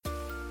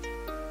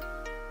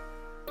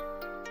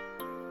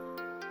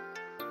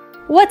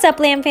What's up,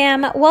 Lamb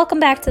Fam? Welcome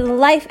back to the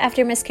Life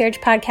After Miscarriage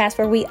podcast,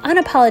 where we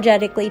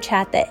unapologetically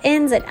chat the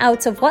ins and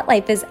outs of what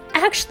life is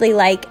actually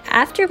like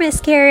after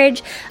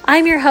miscarriage.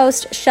 I'm your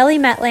host, Shelly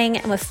Metling,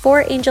 and with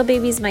 4 angel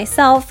babies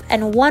myself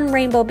and 1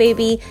 rainbow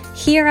baby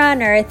here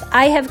on earth,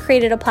 I have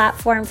created a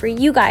platform for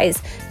you guys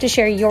to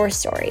share your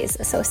stories.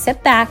 So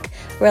sit back,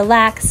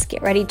 relax,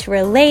 get ready to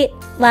relate,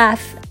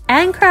 laugh,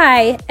 and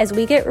cry as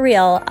we get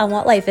real on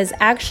what life is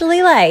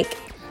actually like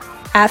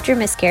after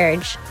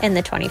miscarriage in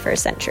the 21st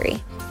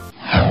century.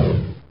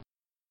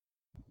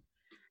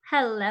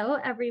 Hello,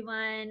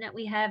 everyone.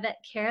 We have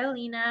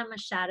Carolina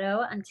Machado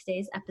on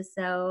today's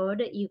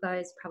episode. You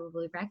guys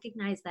probably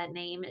recognize that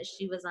name.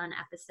 She was on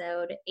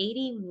episode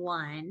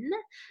 81,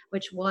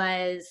 which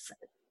was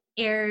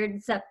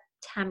aired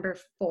September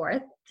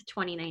 4th,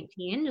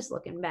 2019, just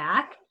looking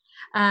back.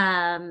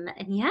 And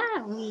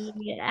yeah,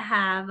 we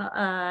have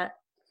a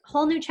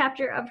whole new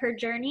chapter of her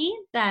journey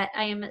that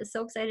I am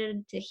so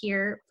excited to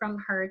hear from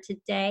her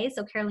today.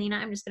 So Carolina,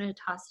 I'm just going to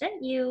toss it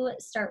at you.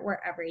 Start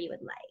wherever you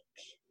would like.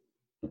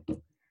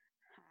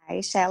 Hi,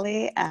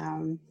 Shelly.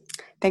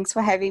 Thanks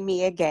for having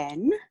me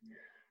again.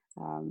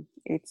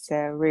 It's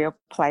a real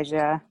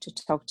pleasure to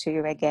talk to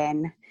you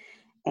again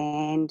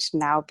and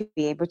now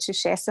be able to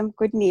share some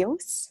good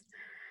news.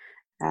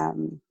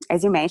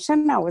 As you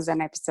mentioned, I was on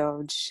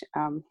episode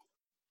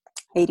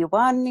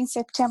 81 in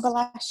September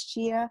last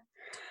year.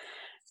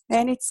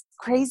 And it's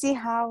crazy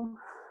how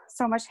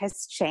so much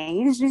has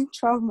changed in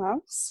 12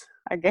 months,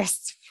 I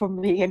guess, for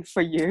me and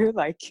for you.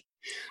 I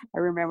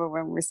remember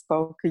when we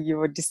spoke, you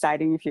were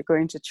deciding if you're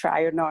going to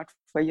try or not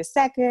for your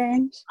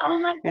second. Oh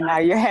my God. And now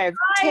you have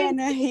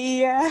Tanner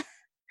here.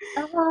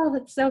 Oh,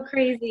 that's so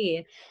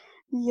crazy.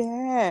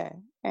 Yeah.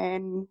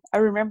 And I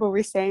remember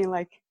we saying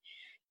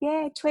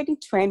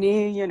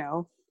 2020,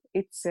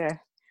 it's a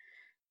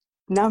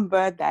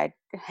number that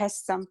has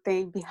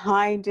something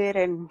behind it.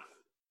 And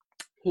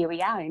here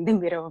we are in the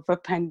middle of a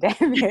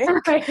pandemic.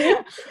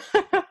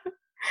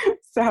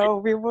 So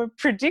we were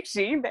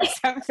predicting that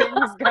something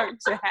was going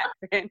to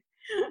happen.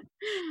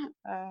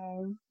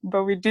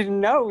 But we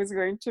didn't know it was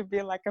going to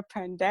be like a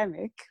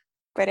pandemic.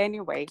 But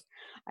anyway,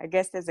 I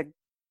guess there's a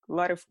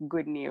lot of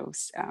good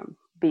news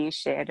being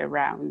shared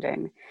around,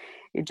 and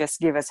it just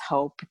gives us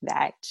hope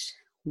that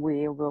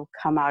we will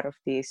come out of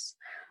this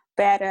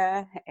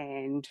better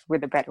and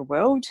with a better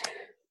world.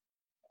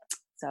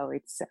 So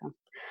it's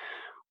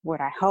what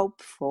I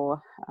hope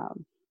for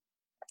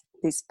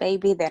this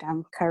baby that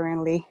I'm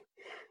currently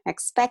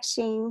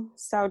expecting.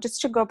 So just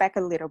to go back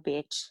a little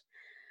bit,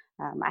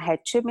 I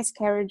had 2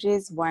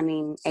 miscarriages, one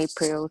in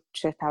April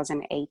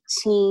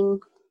 2018.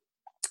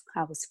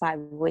 I was 5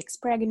 weeks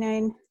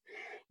pregnant.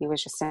 It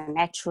was just a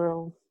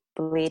natural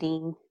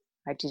bleeding.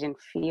 I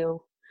didn't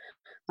feel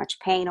much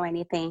pain or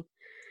anything.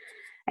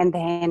 And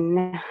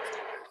then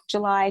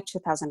July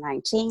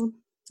 2019,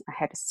 I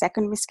had a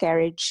second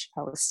miscarriage.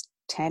 I was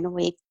 10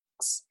 weeks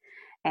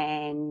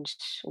and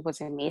it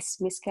was a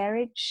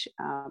miscarriage.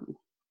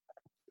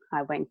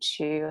 I went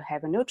to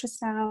have an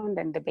ultrasound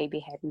and the baby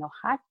had no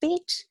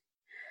heartbeat.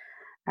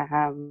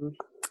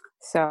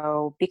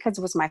 So because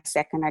it was my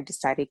second, I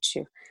decided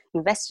to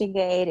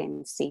investigate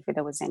and see if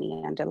there was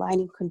any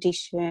underlying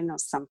condition or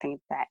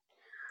something that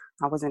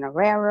I wasn't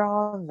aware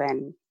of,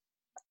 and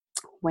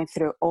went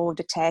through all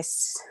the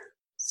tests.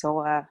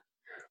 Saw a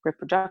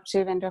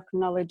reproductive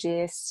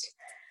endocrinologist,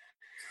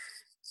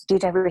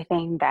 did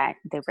everything that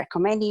they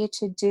recommend you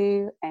to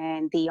do,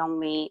 and the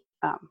only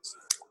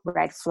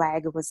red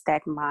flag was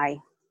that my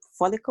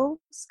follicles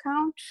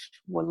count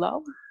were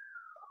low,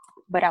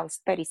 but I was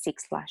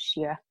 36 last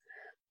year.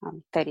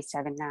 I'm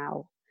 37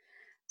 now.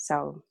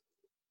 So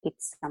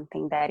it's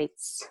something that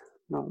it's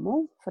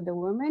normal for the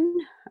woman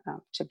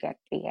to get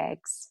the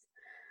eggs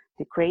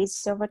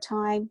decrease over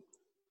time.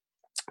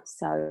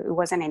 So it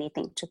wasn't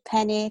anything to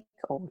panic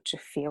or to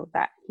feel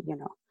that,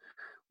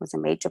 was a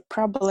major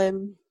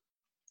problem.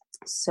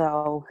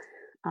 So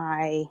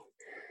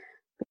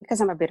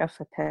because I'm a bit of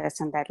a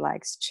person that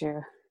likes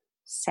to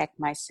set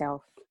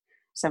myself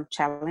some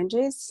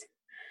challenges,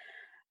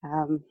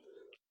 and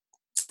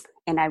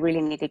I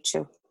really needed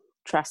to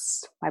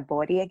trust my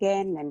body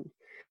again and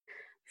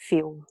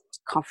feel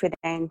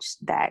confident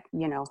that,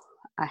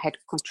 I had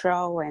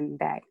control and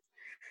that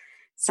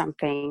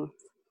something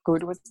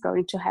good was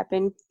going to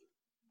happen.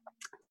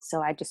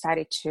 So I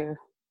decided to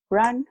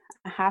run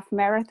a half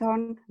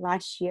marathon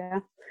last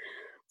year.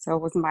 So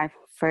it was my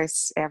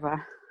first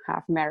ever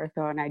half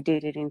marathon. I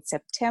did it in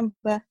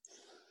September,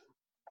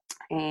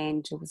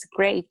 and it was a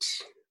great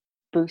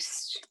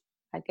boost,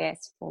 I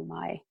guess, for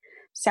my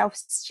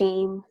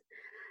self-esteem.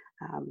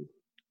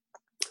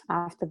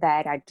 After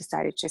that, I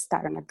decided to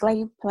start on a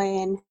game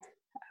plan.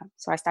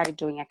 So I started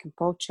doing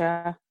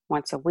acupuncture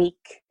once a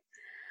week.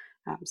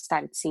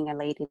 Started seeing a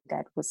lady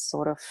that was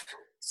sort of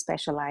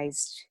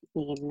specialized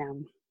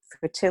in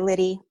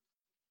fertility.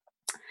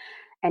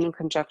 And in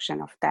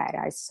conjunction of that,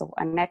 I saw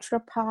a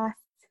naturopath,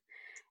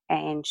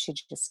 and she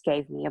just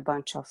gave me a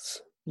bunch of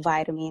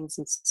vitamins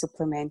and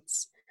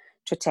supplements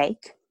to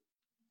take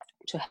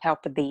to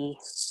help the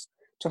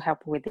to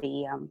help with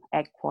the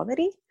egg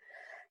quality,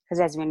 because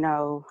as we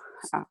know,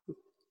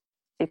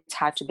 it's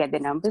hard to get the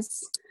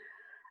numbers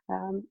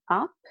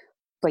up,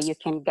 but you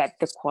can get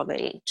the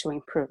quality to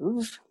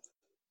improve.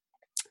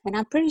 And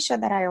I'm pretty sure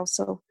that I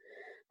also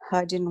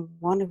heard in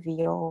one of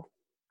your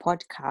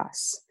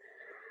podcasts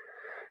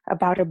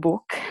about a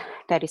book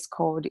that is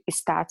called It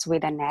Starts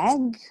With an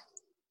Egg.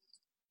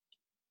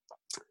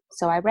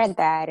 So I read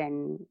that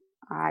and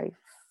I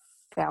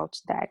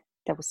felt that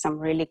there was some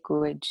really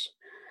good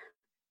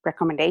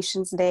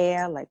recommendations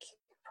there, like,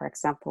 for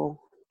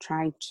example,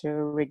 trying to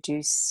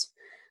reduce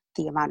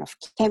the amount of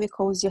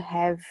chemicals you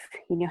have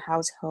in your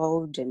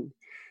household and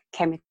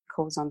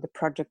chemicals on the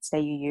products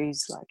that you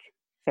use, like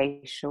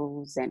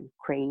facials and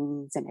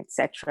creams and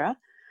etc.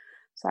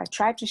 So I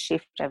tried to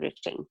shift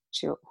everything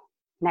to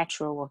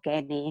natural,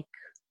 organic,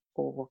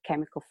 or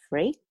chemical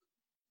free.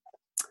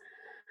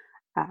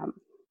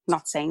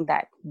 Not saying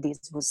that this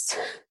was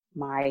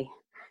my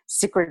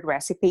secret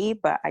recipe,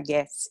 but I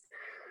guess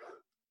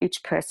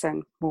each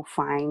person will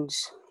find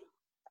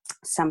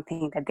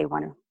something that they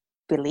want to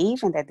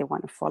believe and that they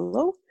want to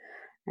follow.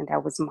 And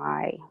that was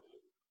my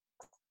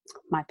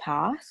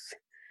path.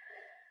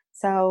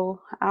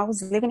 So I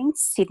was living in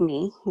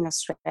Sydney, in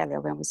Australia,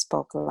 when we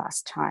spoke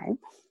last time.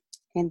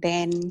 And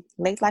then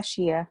late last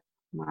year,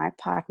 my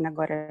partner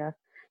got a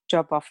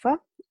job offer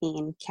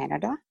in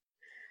Canada.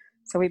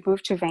 So we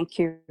moved to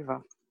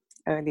Vancouver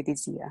early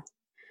this year.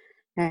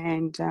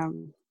 And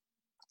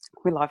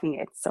we're loving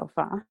it so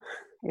far.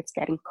 It's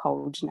getting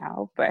cold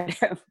now, but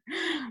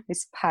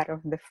it's part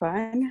of the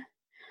fun.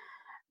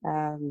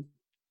 And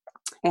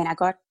I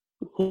got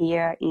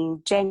here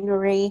in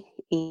January.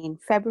 In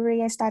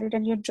February, I started a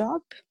new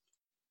job.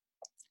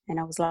 And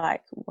I was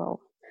like,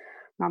 well,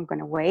 I'm going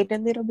to wait a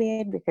little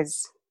bit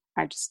because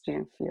I just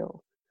didn't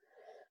feel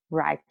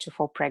right to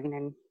fall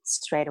pregnant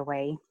straight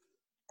away.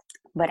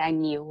 But I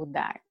knew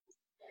that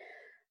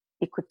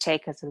it could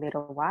take us a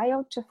little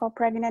while to fall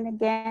pregnant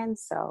again.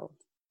 So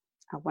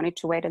I wanted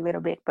to wait a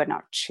little bit, but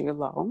not too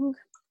long.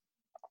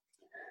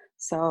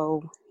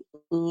 So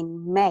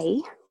in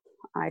May,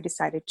 I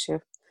decided to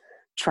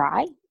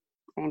try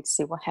and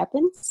see what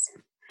happens.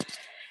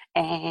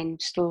 And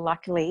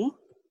luckily,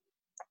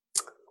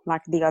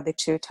 like the other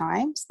 2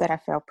 times that I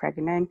fell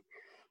pregnant,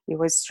 it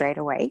was straight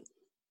away.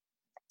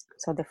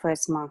 So the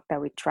first month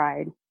that we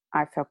tried,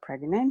 I fell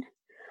pregnant.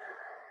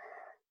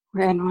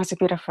 And it was a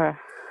bit of a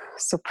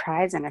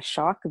surprise and a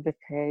shock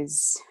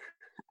because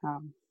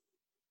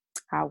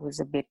I was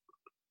a bit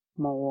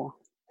more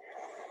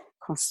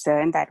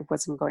concerned that it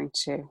wasn't going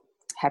to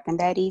happen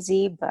that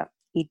easy, but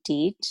it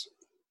did.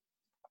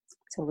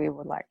 So we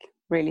were like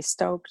really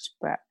stoked,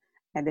 but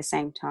at the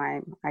same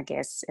time, I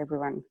guess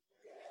everyone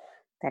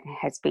that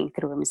has been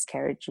through a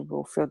miscarriage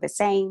will feel the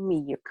same.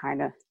 You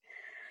kind of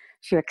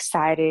feel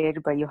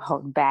excited, but you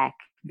hold back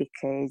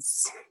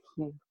because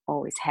you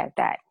always have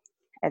that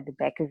at the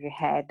back of your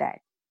head that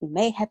it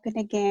may happen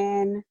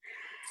again.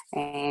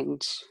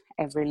 And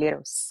every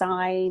little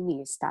sign,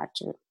 you start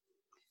to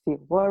feel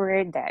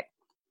worried that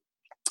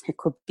it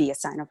could be a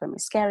sign of a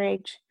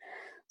miscarriage.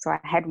 So I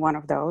had one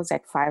of those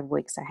at 5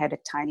 weeks. I had a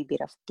tiny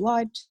bit of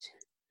blood,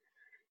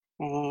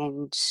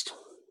 and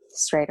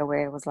straight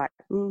away it was like,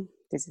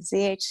 this is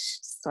it.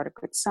 It's not a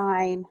good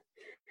sign.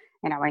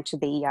 And I went to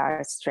the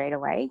ER straight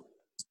away.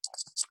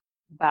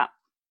 But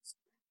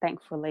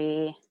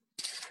thankfully,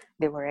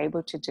 they were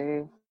able to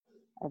do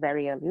a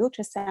very early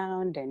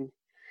ultrasound. And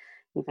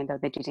even though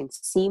they didn't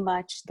see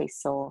much, they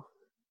saw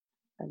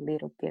a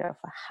little bit of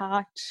a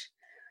heart.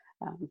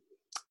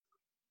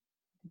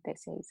 They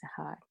say it's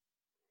a heart,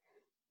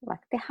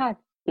 like the heart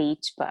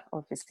beat, but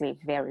obviously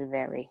very,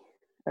 very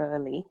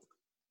early.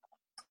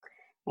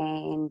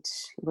 And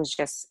it was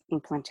just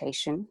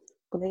implantation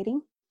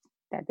bleeding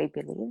that they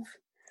believe.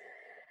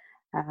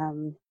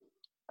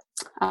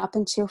 Up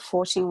until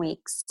 14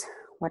 weeks,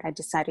 what I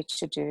decided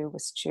to do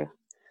was to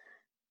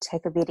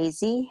take a bit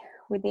easy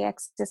with the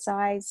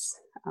exercise.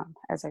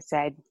 As I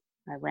said,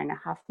 I ran a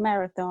half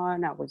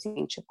marathon. I was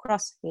into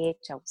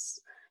CrossFit. I was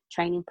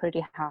training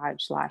pretty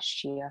hard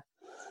last year.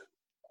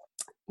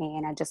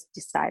 And I just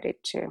decided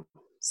to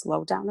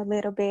slow down a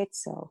little bit.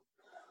 So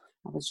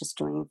I was just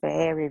doing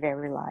very,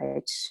 very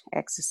light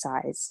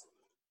exercise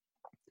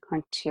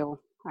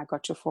until I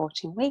got to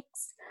 14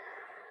 weeks.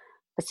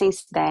 But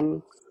since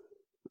then,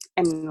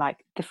 and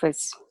like the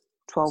first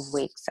 12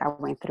 weeks, I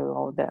went through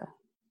all the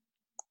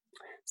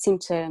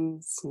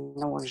symptoms,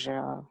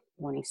 nausea,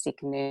 morning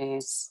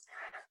sickness,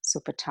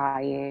 super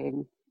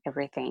tired,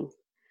 everything.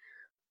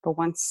 But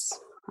once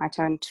I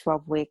turned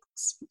 12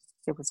 weeks,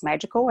 it was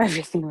magical.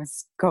 Everything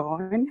was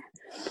gone.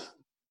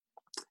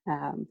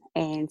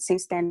 And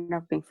since then,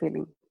 I've been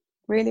feeling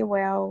really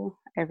well.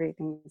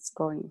 Everything is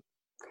going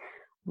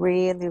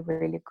really,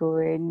 really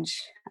good.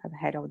 I've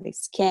had all the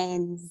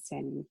scans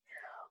and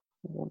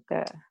all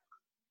the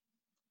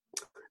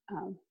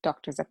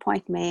doctor's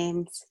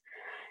appointments.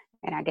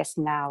 And I guess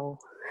now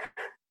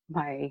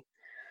my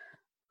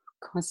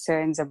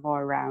concerns are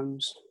more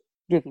around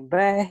giving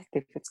birth,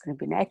 if it's going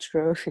to be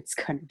natural, if it's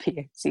going to be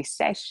a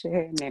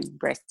C-section and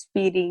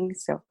breastfeeding.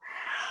 So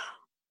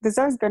there's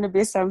always going to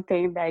be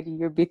something that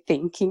you'll be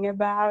thinking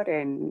about,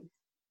 and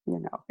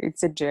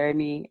it's a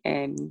journey,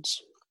 and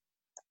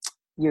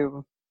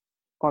you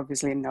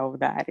obviously know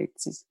that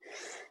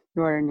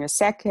you're in your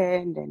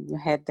second, and you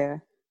had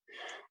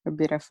a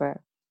bit of a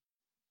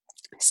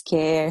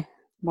scare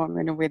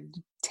moment with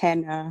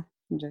Tanner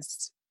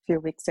just a few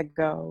weeks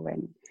ago,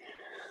 and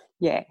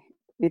yeah,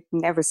 it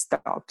never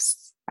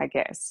stops, I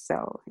guess.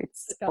 So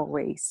it's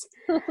always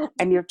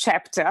a new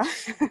chapter,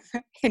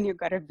 and you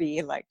gotta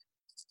be like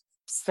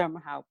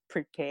somehow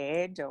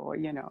prepared, or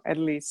at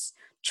least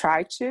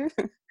try to.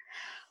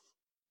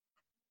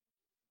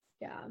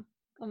 Yeah.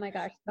 Oh my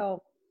gosh.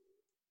 So,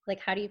 like,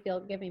 how do you feel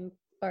giving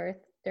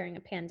birth during a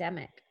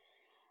pandemic?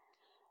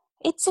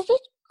 It's a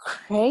bit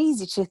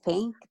crazy to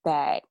think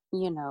that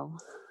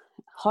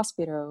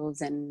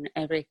hospitals and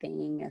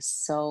everything is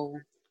so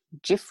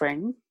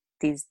different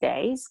these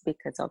days,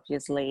 because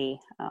obviously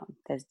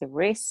there's the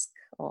risk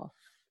of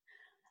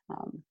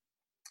um,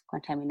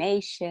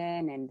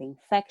 contamination and the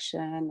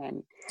infection,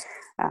 and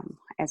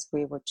as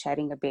we were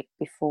chatting a bit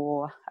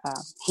before,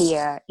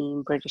 here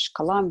in British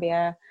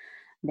Columbia,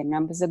 the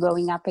numbers are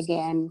going up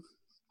again.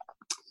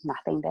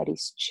 Nothing that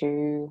is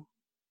too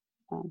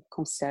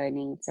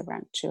concerning. It's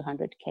around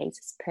 200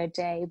 cases per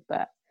day,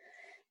 but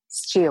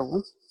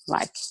still,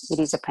 like, it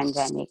is a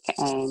pandemic,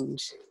 and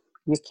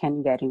you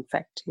can get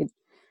infected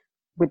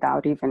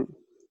without even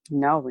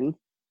knowing.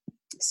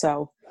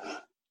 So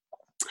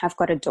I've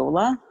got a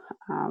doula.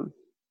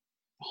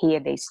 Here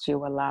they're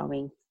still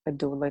allowing a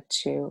doula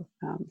to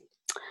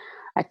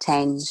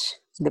attend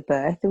the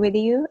birth with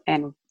you,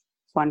 and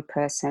one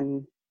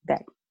person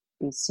that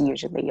is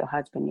usually your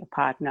husband, your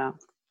partner,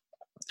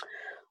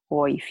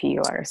 or if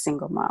you are a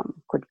single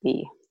mom, could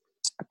be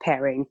a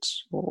parent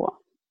or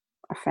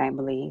a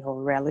family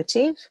or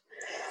relative.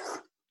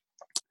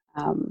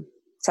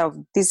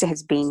 So this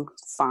has been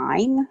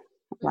fine.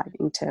 Like,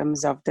 in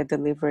terms of the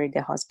delivery,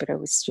 the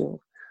hospital is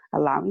still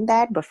allowing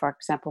that. But for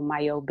example,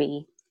 my OB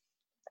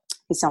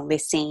is only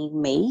seeing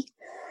me.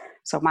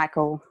 So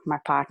Michael, my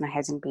partner,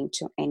 hasn't been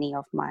to any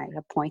of my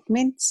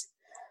appointments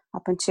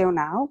up until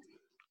now,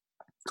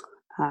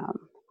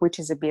 which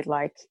is a bit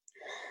like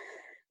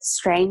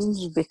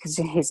strange, because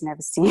he's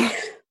never seen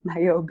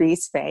my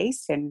OB's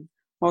face, and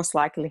most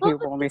likely he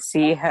will only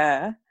see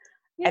her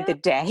at the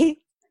day.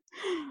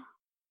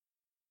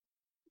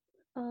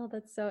 Oh,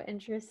 that's so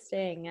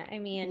interesting. I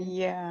mean,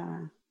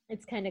 yeah,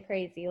 it's kind of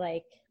crazy.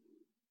 Like,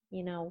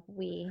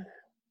 we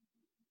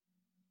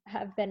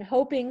have been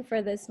hoping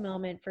for this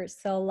moment for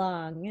so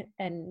long,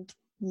 and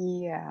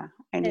you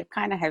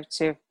kind of have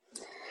to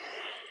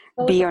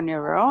be on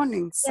your own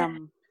in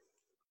some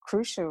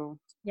crucial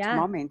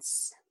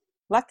moments.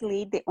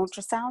 Luckily, the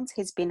ultrasounds,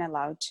 he's been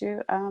allowed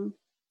to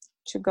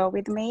go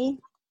with me,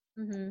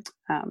 and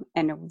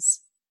it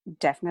was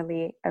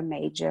definitely a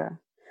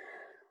major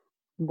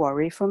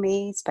worry for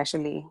me,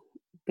 especially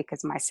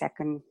because my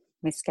second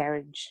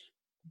miscarriage,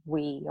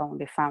 we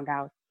only found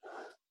out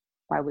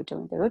while we're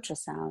doing the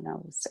ultrasound. I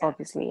was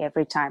obviously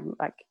every time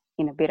like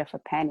in a bit of a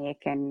panic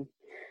and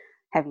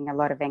having a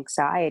lot of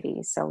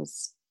anxiety. So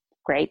it's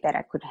great that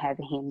I could have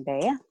him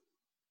there.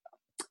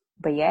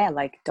 But yeah,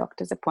 like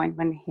doctor's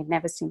appointment, he'd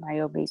never seen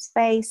my OB's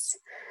face,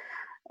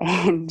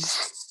 and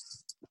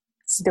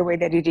it's the way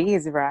that it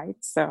is, right?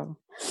 So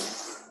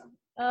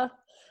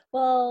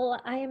well,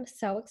 I am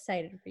so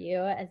excited for you.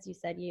 As you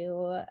said, you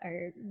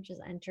are just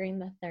entering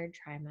the third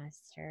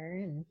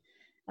trimester, and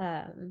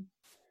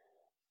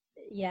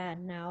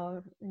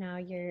now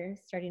you're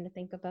starting to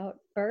think about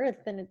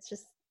birth, and it's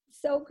just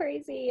so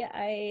crazy.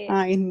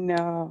 I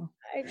know.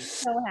 I'm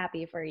so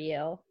happy for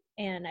you.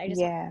 And I just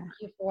want to thank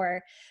you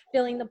for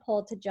feeling the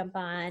pull to jump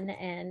on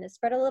and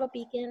spread a little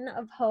beacon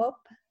of hope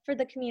for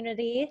the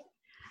community.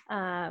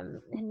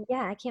 And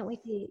yeah, I can't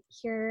wait to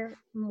hear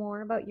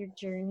more about your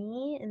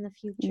journey in the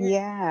future.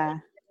 Yeah.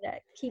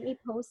 Keep me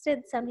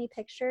posted. Send me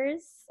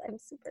pictures. I'm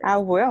super excited. I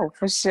will,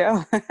 for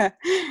sure.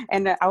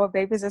 And our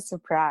baby's a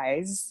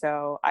surprise,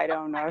 so I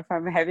don't know if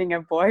I'm having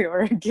a boy or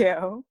a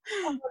girl.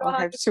 I'll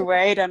have to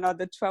wait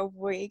another 12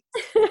 weeks.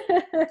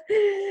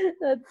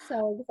 That's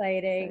so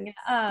exciting.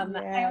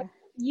 I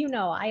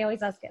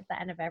always ask at the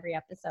end of every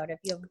episode if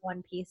you have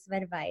one piece of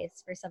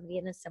advice for somebody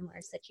in a similar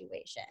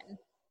situation,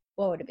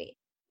 what would it be?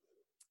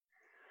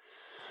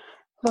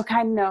 Look,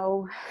 I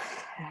know,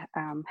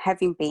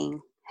 having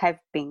been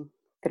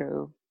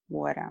through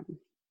what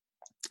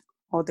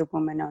all the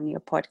women on your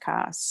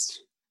podcast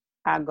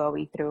are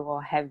going through, or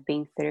have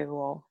been through,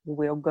 or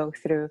will go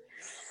through,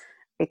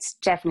 it's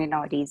definitely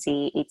not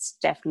easy. It's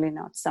definitely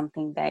not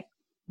something that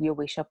you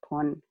wish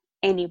upon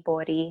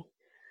anybody.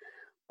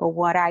 But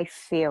what I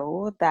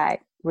feel that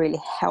really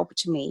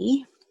helped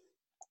me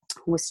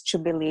was to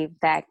believe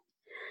that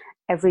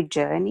every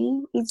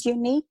journey is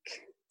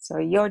unique. So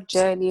your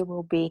journey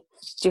will be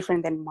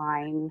different than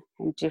mine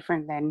and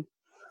different than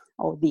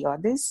all the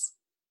others.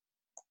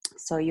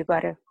 So you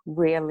got to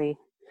really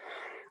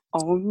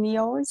own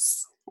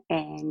yours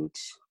and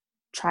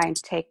try and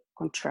take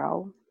control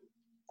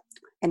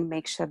and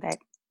make sure that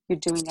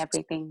you're doing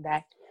everything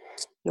that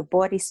your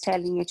body's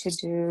telling you to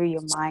do,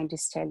 your mind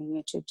is telling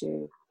you to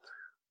do.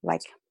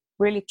 Like,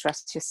 really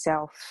trust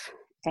yourself.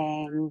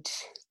 And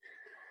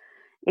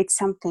it's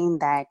something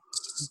that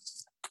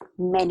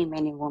many,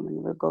 many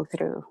women will go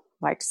through.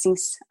 Like,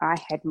 since I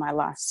had my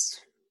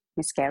last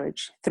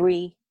miscarriage,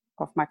 3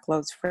 of my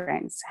close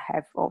friends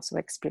have also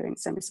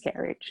experienced a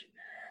miscarriage.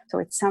 So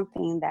it's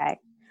something that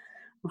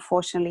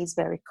unfortunately is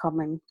very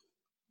common.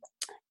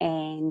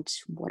 And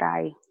what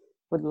I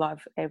would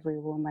love every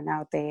woman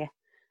out there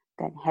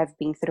that have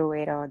been through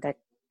it or that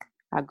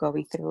are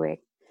going through it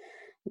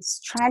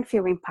is try and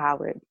feel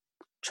empowered.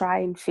 Try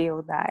and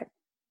feel that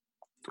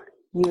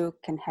you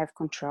can have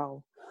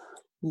control.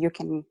 You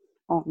can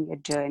own your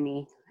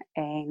journey,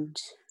 and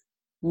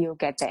you'll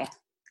get there,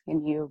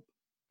 and you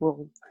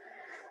will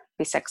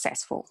be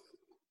successful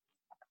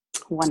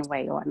one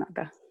way or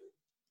another.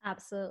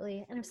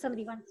 Absolutely. And if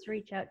somebody wants to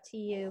reach out to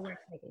you, where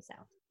can they do so?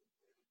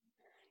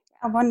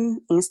 I'm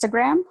on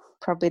Instagram.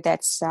 Probably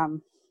that's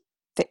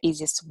the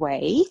easiest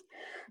way.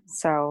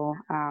 So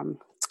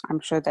I'm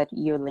sure that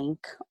you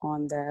link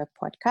on the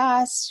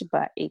podcast,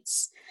 but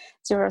it's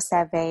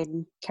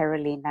 07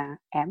 Carolina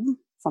M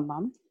for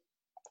mom,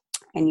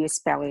 and you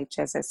spell it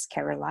just as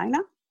Carolina.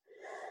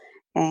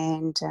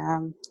 And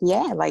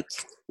yeah, like,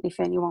 if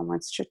anyone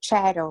wants to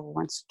chat or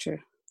wants to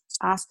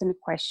ask any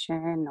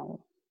question or,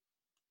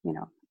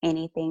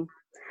 anything,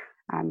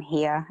 I'm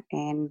here,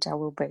 and I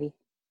will be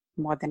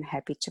more than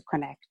happy to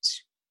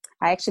connect.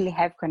 I actually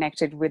have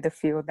connected with a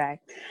few that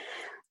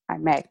I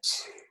met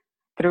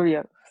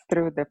through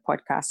the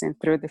podcast and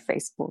through the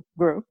Facebook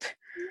group,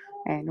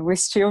 and we're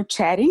still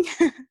chatting.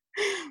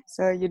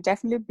 So you're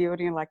definitely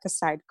building like a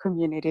side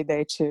community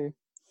there too.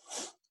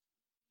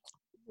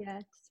 Yeah,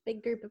 it's a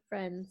big group of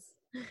friends.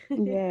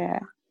 Yeah.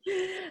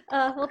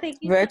 Well, thank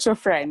you. Virtual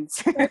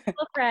friends.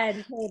 Virtual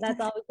friends. Hey, that's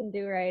all we can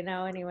do right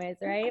now, anyways,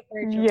 right?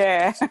 Virtual.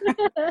 Yeah.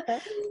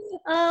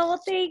 Well,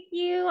 thank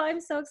you.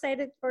 I'm so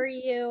excited for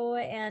you,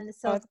 and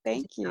so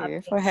Thank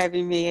you for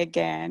having me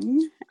again.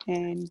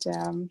 And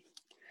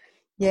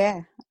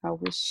yeah, I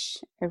wish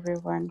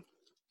everyone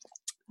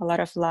a lot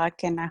of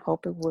luck, and I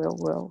hope it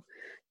will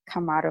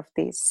come out of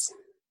these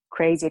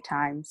crazy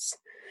times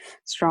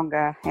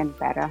stronger and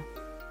better.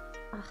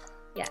 Oh,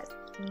 yes,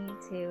 me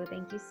too.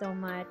 Thank you so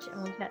much,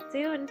 and we'll chat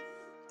soon.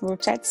 We'll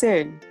chat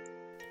soon.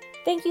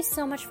 Thank you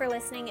so much for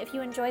listening. If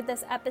you enjoyed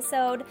this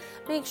episode,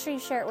 make sure you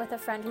share it with a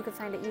friend who could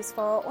find it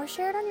useful, or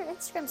share it on your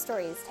Instagram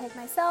stories. Tag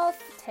myself,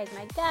 tag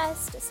my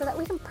guest, so that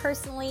we can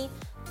personally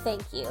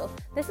thank you.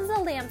 This is a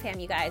Lamb fam,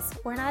 you guys.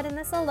 We're not in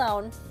this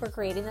alone. We're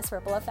creating this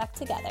ripple effect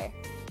together.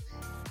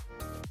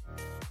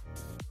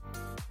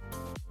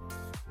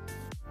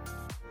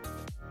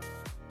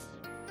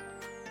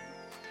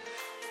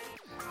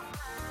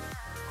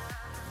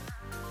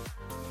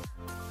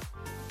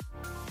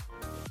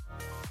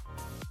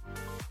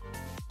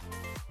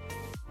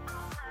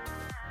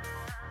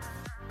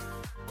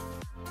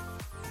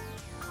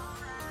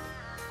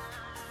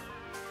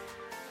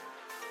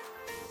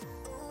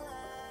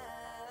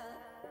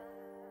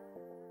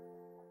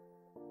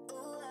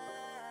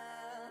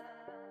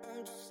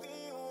 Just